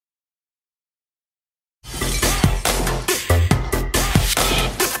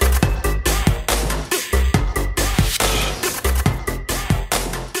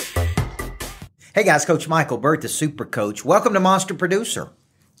Hey guys, Coach Michael Burt, the Super Coach. Welcome to Monster Producer.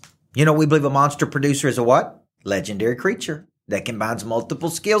 You know, we believe a monster producer is a what? Legendary creature that combines multiple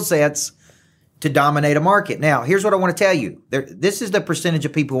skill sets to dominate a market. Now, here's what I want to tell you. This is the percentage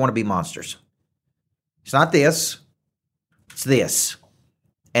of people who want to be monsters. It's not this. It's this.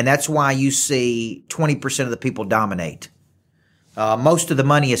 And that's why you see 20% of the people dominate. Most of the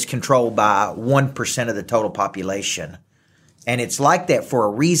money is controlled by 1% of the total population. And it's like that for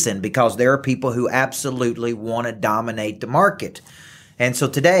a reason, because there are people who absolutely want to dominate the market. And so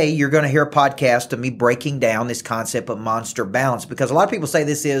today you're going to hear a podcast of me breaking down this concept of monster balance, because a lot of people say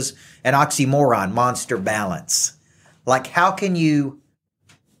this is an oxymoron, monster balance. Like, how can you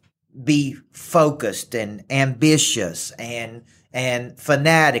be focused and ambitious and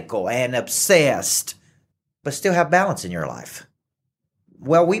fanatical and obsessed, but still have balance in your life?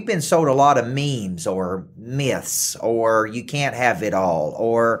 Well, we've been sold a lot of memes or myths, or you can't have it all,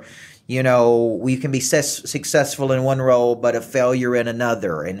 or, you know, you can be successful in one role, but a failure in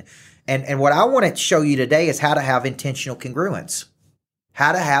another. And what I want to show you today is how to have intentional congruence,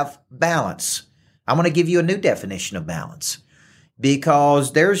 how to have balance. I'm going to give you a new definition of balance,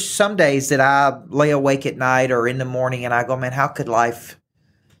 because there's some days that I lay awake at night or in the morning and I go, man, how could life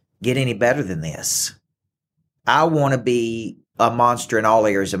get any better than this? I want to be a monster in all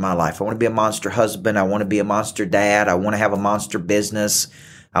areas of my life. I want to be a monster husband. I want to be a monster dad. I want to have a monster business.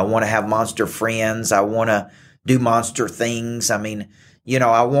 I want to have monster friends. I want to do monster things. I mean, you know,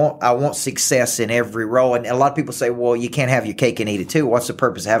 I want success in every role. And a lot of people say, well, you can't have your cake and eat it too. What's the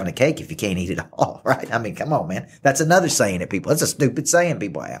purpose of having a cake if you can't eat it all, right? I mean, come on, man. That's another saying that people, that's a stupid saying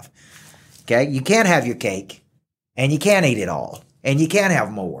people have. Okay. You can't have your cake and you can't eat it all. And you can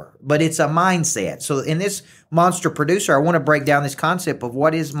have more, but it's a mindset. So in this Monster Producer, I want to break down this concept of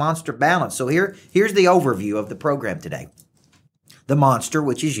what is monster balance. So here's the overview of the program today. The monster,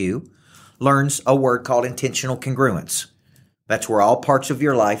 which is you, learns a word called intentional congruence. That's where all parts of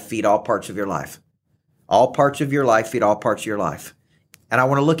your life feed all parts of your life. All parts of your life feed all parts of your life. And I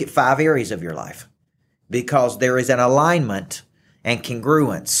want to look at 5 areas of your life, because there is an alignment and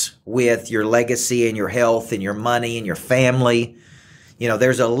congruence with your legacy and your health and your money and your family. You know,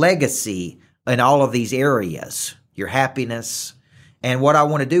 there's a legacy in all of these areas, your happiness. And what I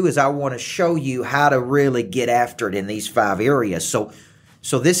want to do is I want to show you how to really get after it in these 5 areas. So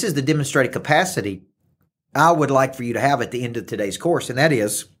this is the demonstrated capacity I would like for you to have at the end of today's course. And that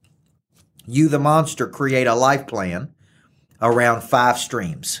is, you, the monster, create a life plan around 5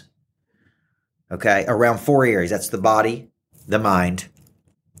 streams. Okay, around 4 areas. That's the body, the mind,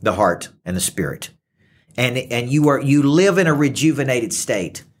 the heart, and the spirit. And you live in a rejuvenated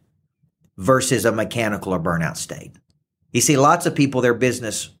state versus a mechanical or burnout state. You see, lots of people, their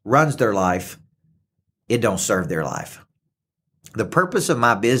business runs their life. It don't serve their life. The purpose of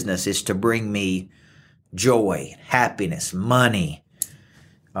my business is to bring me joy, happiness, money,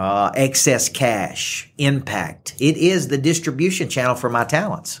 excess cash, impact. It is the distribution channel for my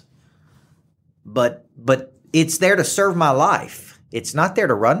talents. But it's there to serve my life. It's not there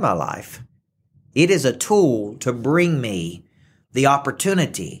to run my life. It is a tool to bring me the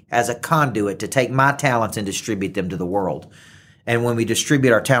opportunity as a conduit to take my talents and distribute them to the world. And when we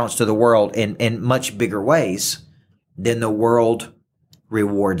distribute our talents to the world in much bigger ways, then the world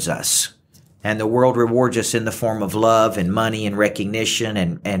rewards us. And the world rewards us in the form of love and money and recognition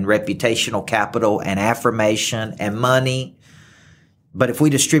and reputational capital and affirmation and money. But if we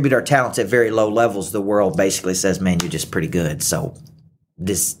distribute our talents at very low levels, the world basically says, man, you're just pretty good. So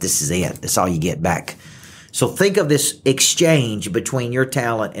this is it. That's all you get back. So think of this exchange between your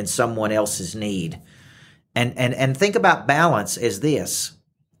talent and someone else's need. And think about balance as this: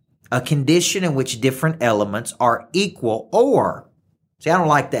 a condition in which different elements are equal, or, see, I don't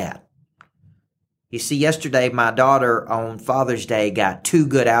like that. You see, yesterday, my daughter on Father's Day got 2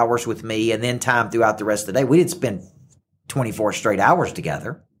 good hours with me and then time throughout the rest of the day. We didn't spend 24 straight hours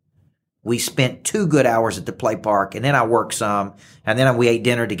together. We spent 2 good hours at the play park, and then I worked some, and then we ate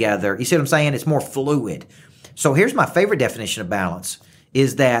dinner together. You see what I'm saying? It's more fluid. So here's my favorite definition of balance,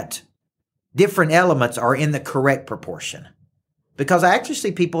 is that different elements are in the correct proportion. Because I actually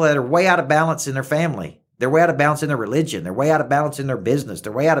see people that are way out of balance in their family. They're way out of balance in their religion. They're way out of balance in their business.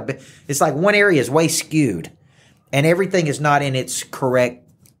 They're way out of, it's like one area is way skewed, and everything is not in its correct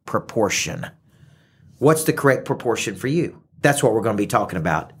proportion. What's the correct proportion for you? That's what we're going to be talking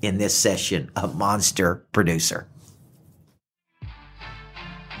about in this session of Monster Producer.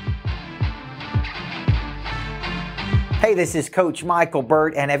 Hey, this is Coach Michael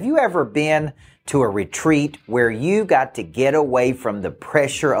Burt, and have you ever been to a retreat where you got to get away from the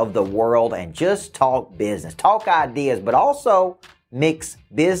pressure of the world and just talk business, talk ideas, but also mix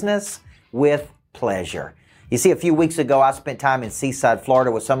business with pleasure. You see, a few weeks ago, I spent time in Seaside,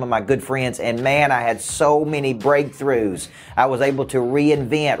 Florida with some of my good friends, and man, I had so many breakthroughs. I was able to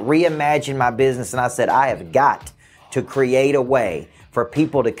reimagine my business, and I said, I have got to create a way for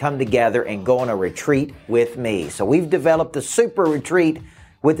people to come together and go on a retreat with me. So we've developed a super retreat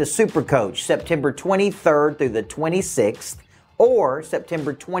with the Super Coach, September 23rd through the 26th, or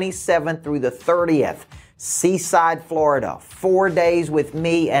September 27th through the 30th. Seaside, Florida, 4 days with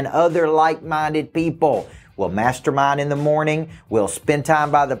me and other like-minded people. We'll mastermind in the morning. We'll spend time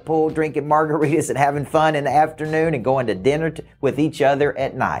by the pool drinking margaritas and having fun in the afternoon and going to dinner with each other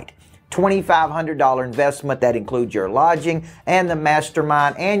at night. $2,500 investment. That includes your lodging and the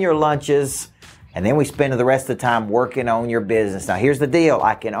mastermind and your lunches. And then we spend the rest of the time working on your business. Now, here's the deal.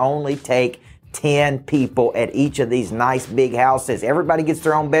 I can only take 10 people at each of these nice big houses. Everybody gets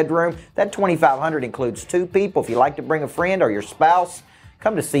their own bedroom. That $2,500 includes 2 people. If you like to bring a friend or your spouse,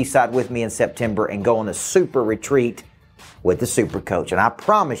 come to Seaside with me in September and go on the super retreat with the Super Coach. And I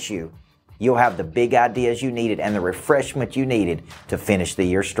promise you, you'll have the big ideas you needed and the refreshment you needed to finish the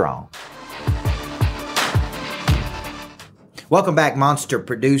year strong. Welcome back, Monster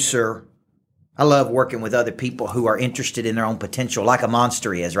Producer. I love working with other people who are interested in their own potential, like a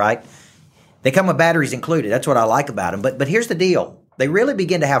monster is, right? They come with batteries included. That's what I like about them. But here's the deal. They really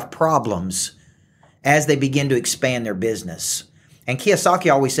begin to have problems as they begin to expand their business. And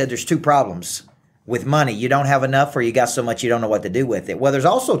Kiyosaki always said there's 2 problems with money. You don't have enough, or you got so much you don't know what to do with it. Well, there's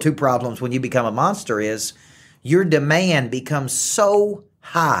also 2 problems when you become a monster is your demand becomes so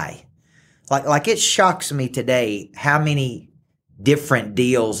high. Like it shocks me today how many different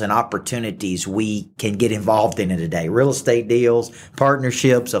deals and opportunities we can get involved in today. Real estate deals,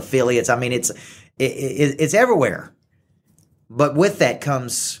 partnerships, affiliates. I mean, it's everywhere. But with that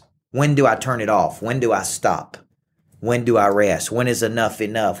comes, when do I turn it off? When do I stop? When do I rest? When is enough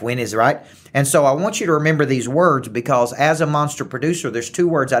enough? When is right? And so I want you to remember these words, because as a monster producer, there's 2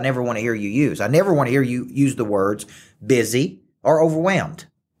 words I never want to hear you use. I never want to hear you use the words busy or overwhelmed.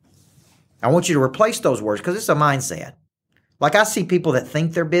 I want you to replace those words, because it's a mindset. Like, I see people that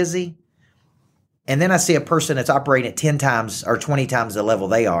think they're busy, and then I see a person that's operating at 10 times or 20 times the level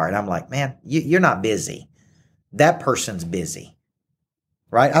they are, and I'm like, man, you're not busy. That person's busy.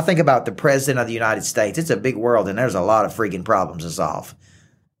 Right? I think about the President of the United States. It's a big world, and there's a lot of freaking problems to solve.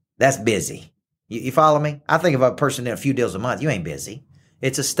 That's busy. You follow me? I think of a person doing a few deals a month. You ain't busy.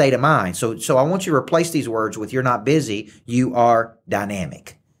 It's a state of mind. So I want you to replace these words with you're not busy. You are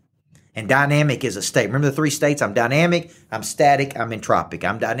dynamic. And dynamic is a state. Remember the 3 states? I'm dynamic, I'm static, I'm entropic.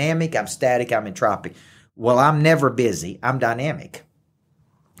 I'm dynamic, I'm static, I'm entropic. Well, I'm never busy. I'm dynamic.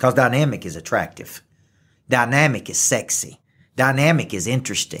 Because dynamic is attractive. Dynamic is sexy. Dynamic is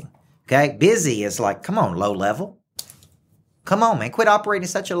interesting. Okay? Busy is like, come on, low level. Come on, man. Quit operating at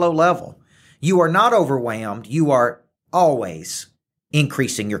such a low level. You are not overwhelmed. You are always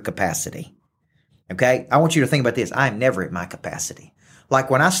increasing your capacity. Okay? I want you to think about this. I am never at my capacity. Like,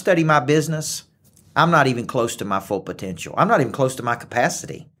 when I study my business, I'm not even close to my full potential. I'm not even close to my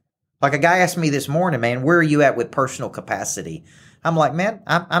capacity. Like, a guy asked me this morning, man, where are you at with personal capacity? I'm like, man,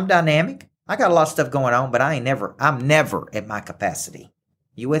 I'm dynamic. I got a lot of stuff going on, but I'm never at my capacity.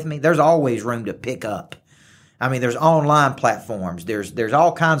 You with me? There's always room to pick up. I mean, there's online platforms. There's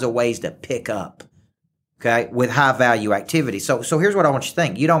all kinds of ways to pick up, okay, with high value activity. So here's what I want you to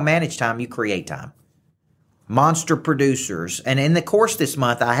think. You don't manage time, you create time. Monster producers. And in the course this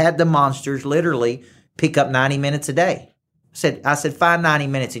month, I had the monsters literally pick up 90 minutes a day. I said, find 90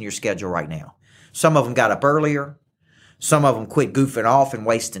 minutes in your schedule right now. Some of them got up earlier. Some of them quit goofing off and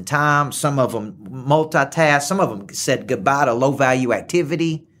wasting time. Some of them multitask. Some of them said goodbye to low-value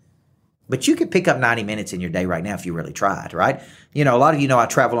activity. But you could pick up 90 minutes in your day right now if you really tried, right? You know, a lot of you know I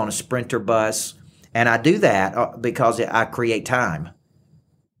travel on a Sprinter bus, and I do that because I create time,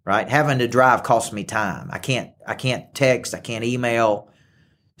 right? Having to drive costs me time. I can't text. I can't email.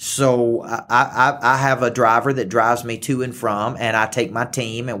 So I have a driver that drives me to and from, and I take my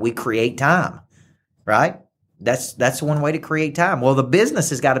team, and we create time, right? That's one way to create time. Well, the business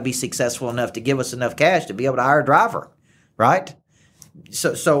has got to be successful enough to give us enough cash to be able to hire a driver, right?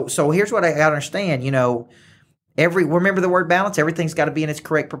 So here's what I got to understand. You know, remember the word balance. Everything's got to be in its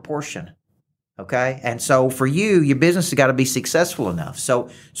correct proportion, okay? And so for you, your business has got to be successful enough. So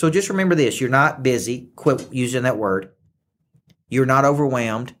just remember this: you're not busy. Quit using that word. You're not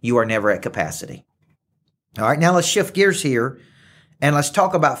overwhelmed. You are never at capacity. All right, now let's shift gears here, and let's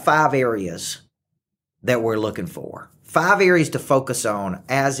talk about 5 areas that we're looking for. 5 areas to focus on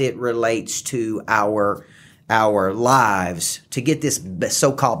as it relates to our lives to get this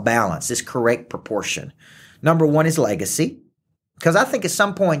so-called balance, this correct proportion. Number 1 is legacy. Because I think at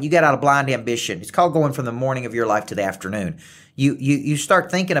some point you get out of blind ambition. It's called going from the morning of your life to the afternoon. You start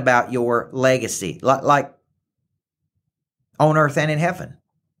thinking about your legacy, like on earth and in heaven.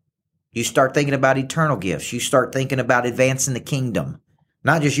 You start thinking about eternal gifts. You start thinking about advancing the kingdom.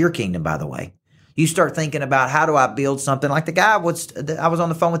 Not just your kingdom, by the way. You start thinking about, how do I build something? Like the guy I was on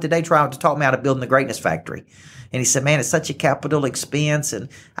the phone with today trying to talk me out of building the Greatness Factory. And he said, man, it's such a capital expense. And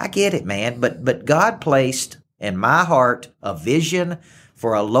I get it, man. But God placed in my heart a vision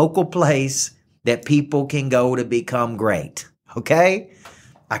for a local place that people can go to become great. Okay?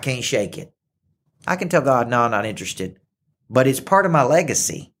 I can't shake it. I can tell God, no, I'm not interested. But it's part of my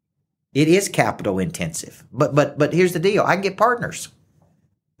legacy. It is capital intensive. But here's the deal. I can get partners.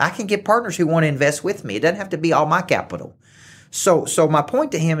 I can get partners who want to invest with me. It doesn't have to be all my capital. So my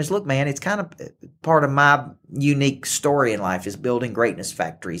point to him is, look, man, it's kind of part of my unique story in life is building greatness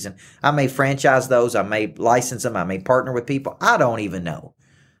factories. And I may franchise those. I may license them. I may partner with people. I don't even know.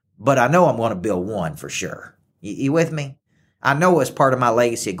 But I know I'm going to build one for sure. You with me? I know it's part of my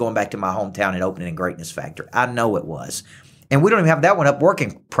legacy of going back to my hometown and opening a greatness factory. I know it was. And we don't even have that one up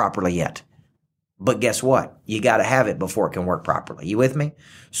working properly yet. But guess what? You got to have it before it can work properly. You with me?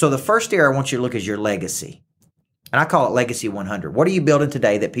 So the first area I want you to look is your legacy. And I call it Legacy 100. What are you building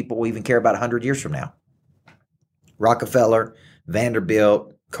today that people will even care about 100 years from now? Rockefeller,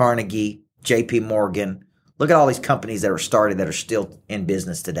 Vanderbilt, Carnegie, JP Morgan. Look at all these companies that are started that are still in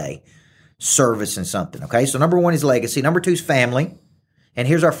business today. Servicing something, okay? So number one is legacy. Number two is family. And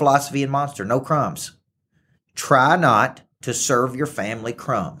here's our philosophy in Monster. No crumbs. Try not to serve your family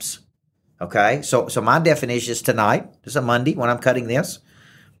crumbs. Okay, so my definition is tonight, it's a Monday when I'm cutting this,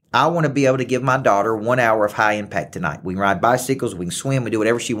 I want to be able to give my daughter 1 hour of high impact tonight. We can ride bicycles, we can swim, we do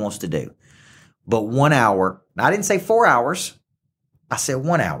whatever she wants to do. But 1 hour, I didn't say 4 hours, I said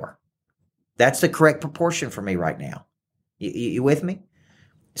 1 hour. That's the correct proportion for me right now. You with me?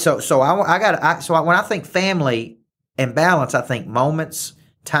 So when I think family and balance, I think moments,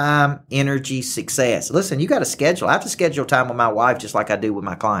 time, energy, success. Listen, you got to schedule. I have to schedule time with my wife just like I do with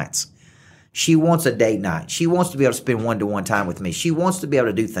my clients. She wants a date night. She wants to be able to spend one-to-one time with me. She wants to be able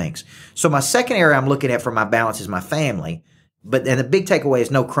to do things. So my second area I'm looking at for my balance is my family. And the big takeaway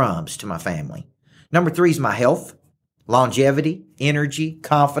is no crumbs to my family. Number three is my health, longevity, energy,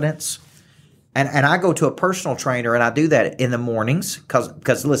 confidence. And I go to a personal trainer and I do that in the mornings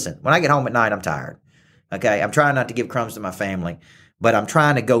because listen, when I get home at night, I'm tired. Okay, I'm trying not to give crumbs to my family, but I'm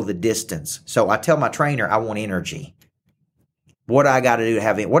trying to go the distance. So I tell my trainer I want energy. What do I got to do to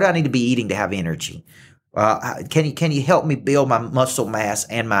have it? What do I need to be eating to have energy? Can you help me build my muscle mass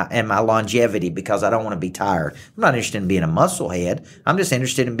and my longevity because I don't want to be tired? I'm not interested in being a muscle head. I'm just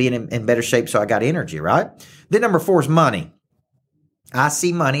interested in being in better shape so I got energy, right? Then number four is money. I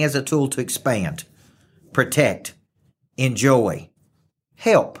see money as a tool to expand, protect, enjoy,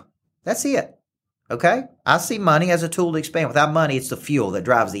 help. That's it. Okay? I see money as a tool to expand. Without money, it's the fuel that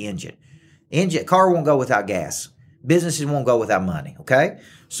drives the engine. Car won't go without gas. Businesses won't go without money, okay?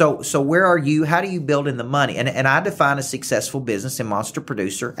 So where are you? How do you build in the money? And I define a successful business in Monster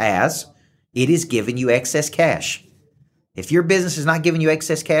Producer as it is giving you excess cash. If your business is not giving you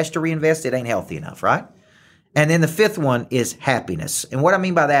excess cash to reinvest, it ain't healthy enough, right? And then the fifth one is happiness. And what I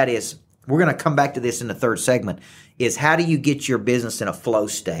mean by that is, we're going to come back to this in the third segment, is how do you get your business in a flow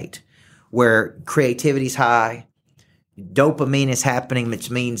state where creativity is high, dopamine is happening, which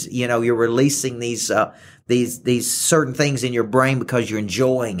means, you're releasing these certain things in your brain because you're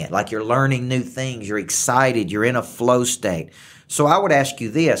enjoying it, like you're learning new things, you're excited, you're in a flow state. So I would ask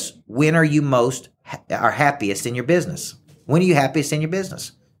you this, when are you happiest in your business? When are you happiest in your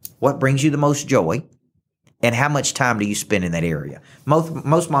business? What brings you the most joy? And how much time do you spend in that area?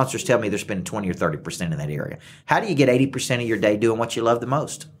 Most monsters tell me they're spending 20 or 30% in that area. How do you get 80% of your day doing what you love the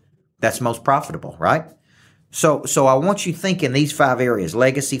most? That's most profitable, right? So I want you to think in these 5 areas: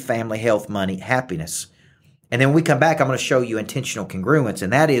 legacy, family, health, money, happiness. And then when we come back, I'm going to show you intentional congruence.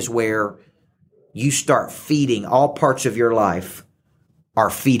 And that is where you start feeding all parts of your life are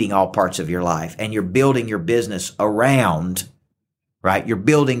feeding all parts of your life. And you're building your business around, right? You're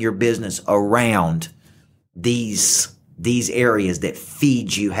building your business around these areas that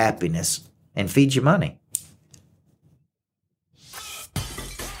feed you happiness and feed you money.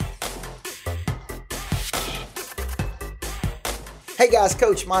 Hey guys,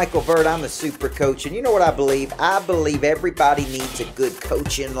 Coach Michael Burt. I'm the Super Coach, and you know what I believe? I believe everybody needs a good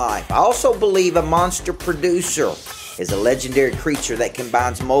coach in life. I also believe a monster producer is a legendary creature that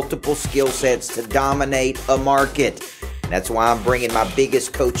combines multiple skill sets to dominate a market. That's why I'm bringing my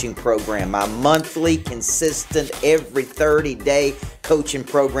biggest coaching program, my monthly, consistent, every 30-day coaching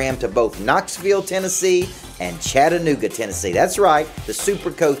program to both Knoxville, Tennessee and Chattanooga, Tennessee. That's right. The Super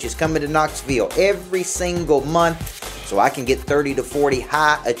Coach is coming to Knoxville every single month so I can get 30 to 40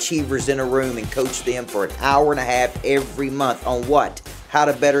 high achievers in a room and coach them for an hour and a half every month on what? How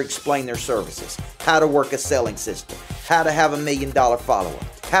to better explain their services, how to work a selling system, how to have $1 million follower,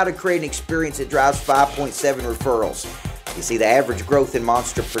 how to create an experience that drives 5.7 referrals. You see, the average growth in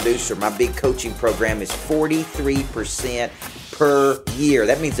Monster Producer, my big coaching program, is 43% per year.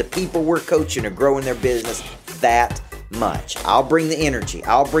 That means the people we're coaching are growing their business that much. I'll bring the energy.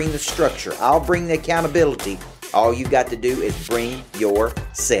 I'll bring the structure. I'll bring the accountability. All you got to do is bring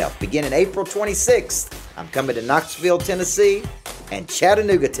yourself. Beginning April 26th, I'm coming to Knoxville, Tennessee and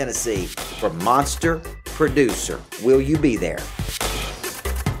Chattanooga, Tennessee for Monster Producer. Will you be there?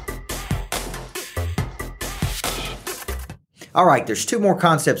 All right, there's two more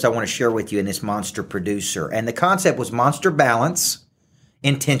concepts I want to share with you in this Monster Producer. And the concept was monster balance,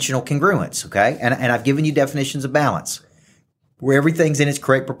 intentional congruence, okay? And I've given you definitions of balance, where everything's in its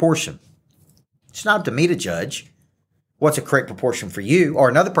correct proportion. It's not up to me to judge what's a correct proportion for you, or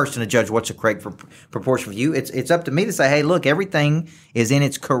another person to judge what's a correct proportion for you. It's up to me to say, hey, look, everything is in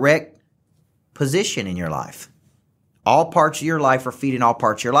its correct position in your life. All parts of your life are feeding all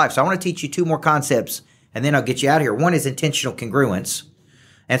parts of your life. So I want to teach you two more concepts, and then I'll get you out of here. One is intentional congruence.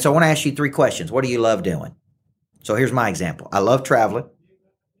 And so I want to ask you three questions. What do you love doing? So here's my example. I love traveling.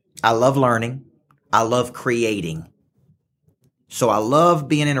 I love learning. I love creating. So I love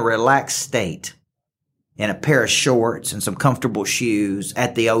being in a relaxed state in a pair of shorts and some comfortable shoes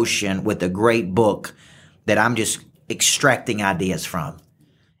at the ocean with a great book that I'm just extracting ideas from.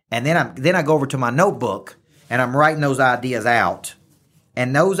 And then I go over to my notebook and I'm writing those ideas out.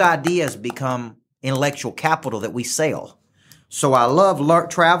 And those ideas become intellectual capital that we sell. So I love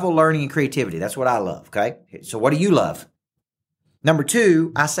travel, learning, and creativity. That's what I love, okay? So what do you love? Number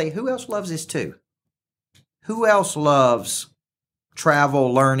two, I say, who else loves this too? Who else loves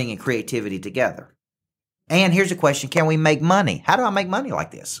travel, learning, and creativity together? And here's a question, can we make money? How do I make money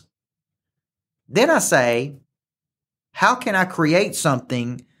like this? Then I say, how can I create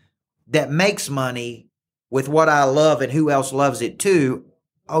something that makes money with what I love and who else loves it too?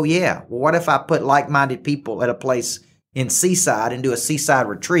 Oh yeah, well, what if I put like-minded people at a place in Seaside and do a seaside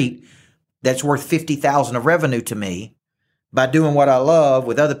retreat that's worth $50,000 of revenue to me by doing what I love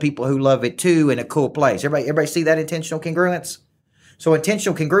with other people who love it too in a cool place? Everybody see that intentional congruence? So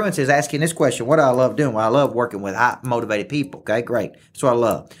intentional congruence is asking this question, what do I love doing? Well, I love working with high motivated people. Okay, great. That's what I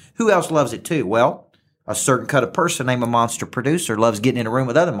love. Who else loves it too? Well, a certain kind of person named a monster producer loves getting in a room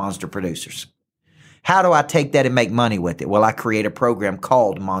with other monster producers. How do I take that and make money with it? Well, I create a program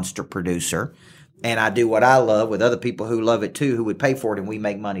called Monster Producer, and I do what I love with other people who love it too, who would pay for it, and we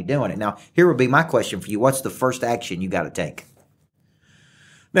make money doing it. Now, here would be my question for you. What's the first action you got to take?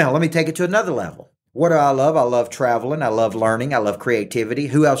 Now, let me take it to another level. What do I love? I love traveling. I love learning. I love creativity.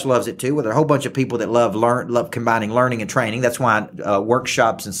 Who else loves it too? Well, there are a whole bunch of people that love combining learning and training. That's why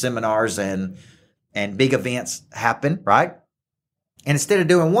workshops and seminars and big events happen, right? And instead of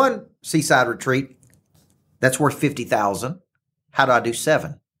doing one seaside retreat that's worth $50,000, how do I do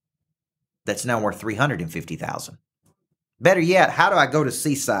 7? That's now worth $350,000. Better yet, how do I go to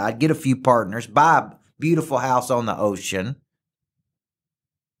Seaside, get a few partners, buy a beautiful house on the ocean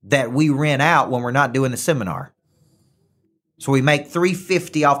that we rent out when we're not doing the seminar? So we make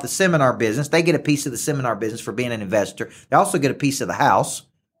 $350 off the seminar business. They get a piece of the seminar business for being an investor. They also get a piece of the house.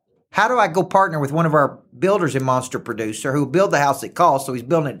 How do I go partner with one of our builders in Monster Producer who build the house at cost? So he's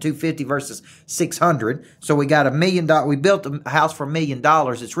building it at $250 versus $600. So we got $1 million. We built a house for $1 million.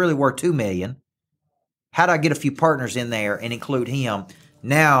 It's really worth $2 million. How do I get a few partners in there and include him?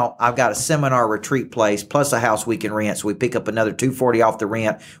 Now I've got a seminar retreat place plus a house we can rent. So we pick up another $240 off the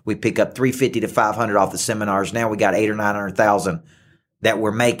rent. We pick up $350 to $500 off the seminars. Now we got $800,000 or $900,000 that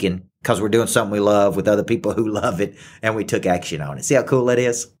we're making because we're doing something we love with other people who love it, and we took action on it. See how cool that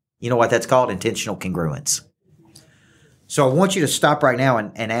is? You know what that's called? Intentional congruence. So I want you to stop right now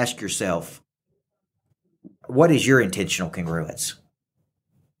and ask yourself, what is your intentional congruence?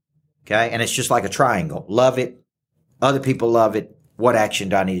 Okay? And it's just like a triangle. Love it. Other people love it. What action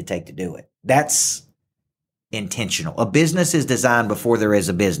do I need to take to do it? That's intentional. A business is designed before there is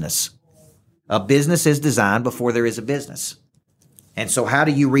a business. A business is designed before there is a business. And so how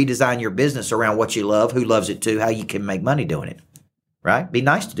do you redesign your business around what you love, who loves it too, how you can make money doing it? Right? Be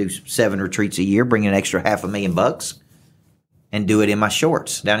nice to do 7 retreats a year, bring in an extra $500,000 and do it in my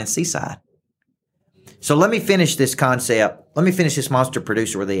shorts down in Seaside. So let me finish this concept. Let me finish this Monster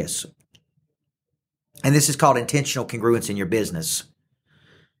Producer with this. and this is called intentional congruence in your business.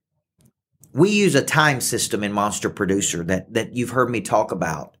 We use a time system in Monster Producer that you've heard me talk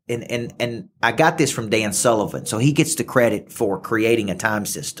about. And I got this from Dan Sullivan. So he gets the credit for creating a time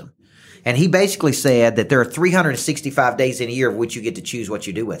system. And he basically said that there are 365 days in a year of which you get to choose what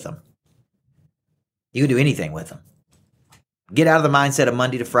you do with them. You can do anything with them. Get out of the mindset of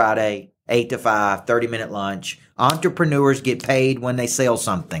Monday to Friday, 8 to 5, 30-minute lunch. Entrepreneurs get paid when they sell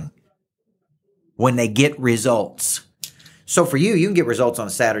something, when they get results. So for you, you can get results on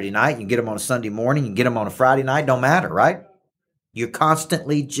a Saturday night. You can get them on a Sunday morning. You can get them on a Friday night. Don't matter, right? You're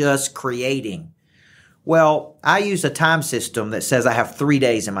constantly just creating. Well, I use a time system that says I have 3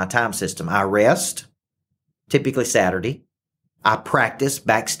 days in my time system. I rest, typically Saturday. I practice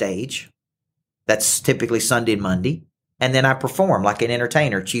backstage. That's typically Sunday and Monday. And then I perform like an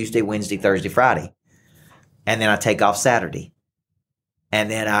entertainer Tuesday, Wednesday, Thursday, Friday. And then I take off Saturday. And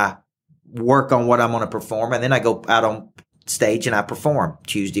then I work on what I'm going to perform. And then I go out on stage and I perform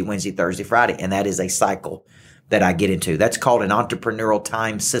Tuesday, Wednesday, Thursday, Friday. And that is a cycle that I get into. That's called an entrepreneurial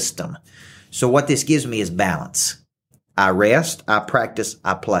time system. So what this gives me is balance. I rest, I practice,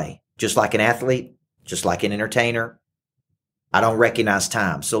 I play. Just like an athlete, just like an entertainer. I don't recognize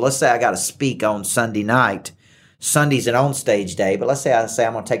time. So let's say I got to speak on Sunday night. Sunday's an on-stage day, but let's say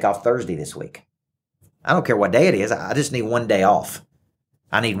I'm going to take off Thursday this week. I don't care what day it is. I just need 1 day off.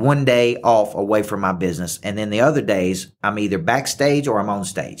 I need 1 day off away from my business. And then the other days, I'm either backstage or I'm on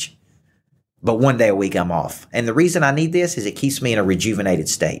stage. But 1 day a week, I'm off. And the reason I need this is it keeps me in a rejuvenated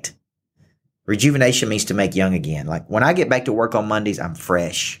state. Rejuvenation means to make young again. Like when I get back to work on Mondays, I'm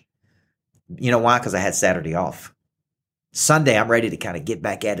fresh. You know why? Because I had Saturday off. Sunday, I'm ready to kind of get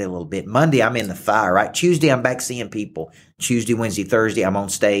back at it a little bit. Monday, I'm in the fire, right? Tuesday, I'm back seeing people. Tuesday, Wednesday, Thursday, I'm on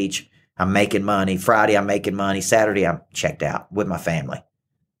stage. I'm making money. Friday, I'm making money. Saturday, I'm checked out with my family.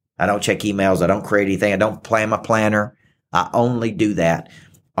 I don't check emails. I don't create anything. I don't plan my planner. I only do that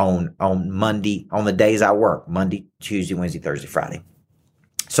on Monday, on the days I work. Monday, Tuesday, Wednesday, Thursday, Friday.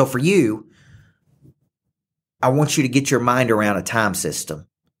 So for you, I want you to get your mind around a time system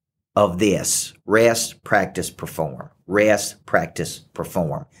of this. Rest, practice, perform. Rest, practice,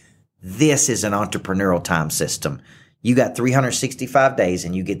 perform. This is an entrepreneurial time system. You got 365 days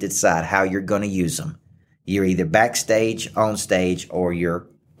and you get to decide how you're going to use them. You're either backstage, on stage, or you're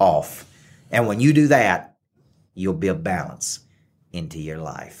off. And when you do that, you'll build balance into your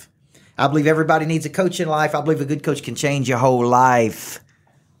life. I believe everybody needs a coach in life. I believe a good coach can change your whole life.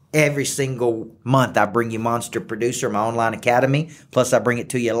 Every single month, I bring you Monster Producer, my online academy. Plus, I bring it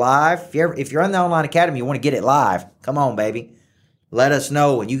to you live. If you're on the online academy, you want to get it live, come on, baby. Let us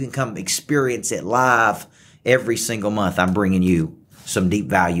know, and you can come experience it live every single month. I'm bringing you some deep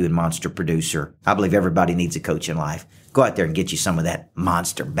value in Monster Producer. I believe everybody needs a coach in life. Go out there and get you some of that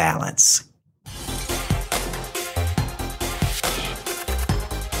monster balance.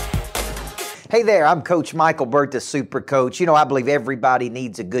 Hey there, I'm Coach Michael Burt, the Super Coach. You know, I believe everybody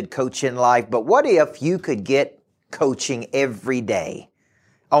needs a good coach in life, but what if you could get coaching every day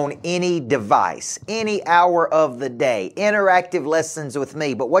on any device, any hour of the day, interactive lessons with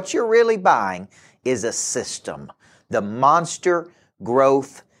me, but what you're really buying is a system, the Monster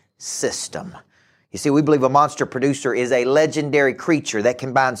Growth System. You see, we believe a Monster Producer is a legendary creature that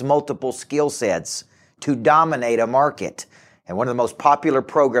combines multiple skill sets to dominate a market. And one of the most popular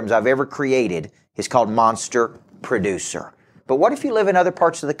programs I've ever created is called Monster Producer. But what if you live in other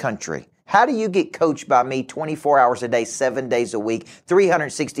parts of the country? How do you get coached by me 24 hours a day, 7 days a week,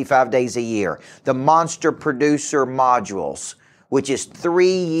 365 days a year? The Monster Producer modules, which is 3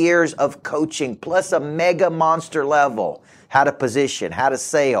 years of coaching plus a mega monster level. How to position, how to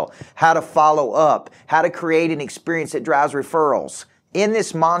sell, how to follow up, how to create an experience that drives referrals. In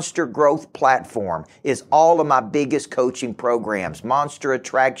this Monster Growth platform is all of my biggest coaching programs: Monster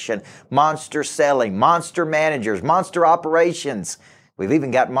Attraction, Monster Selling, Monster Managers, Monster Operations. We've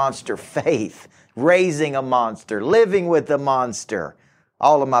even got Monster Faith, Raising a Monster, Living with a Monster.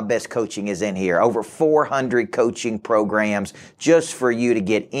 All of my best coaching is in here. Over 400 coaching programs just for you to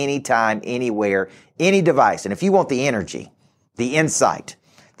get anytime, anywhere, any device. And if you want the energy, the insight,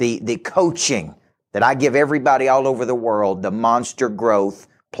 the coaching that I give everybody all over the world, the Monster Growth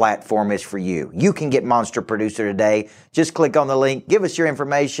platform is for you. You can get Monster Producer today. Just click on the link, give us your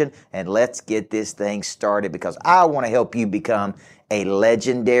information, and let's get this thing started, because I want to help you become a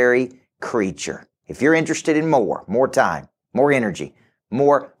legendary creature. If you're interested in more time, more energy,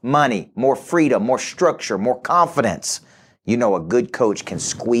 more money, more freedom, more structure, more confidence, you know a good coach can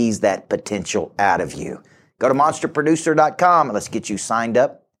squeeze that potential out of you. Go to monsterproducer.com and let's get you signed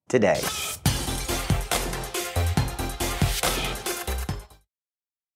up today.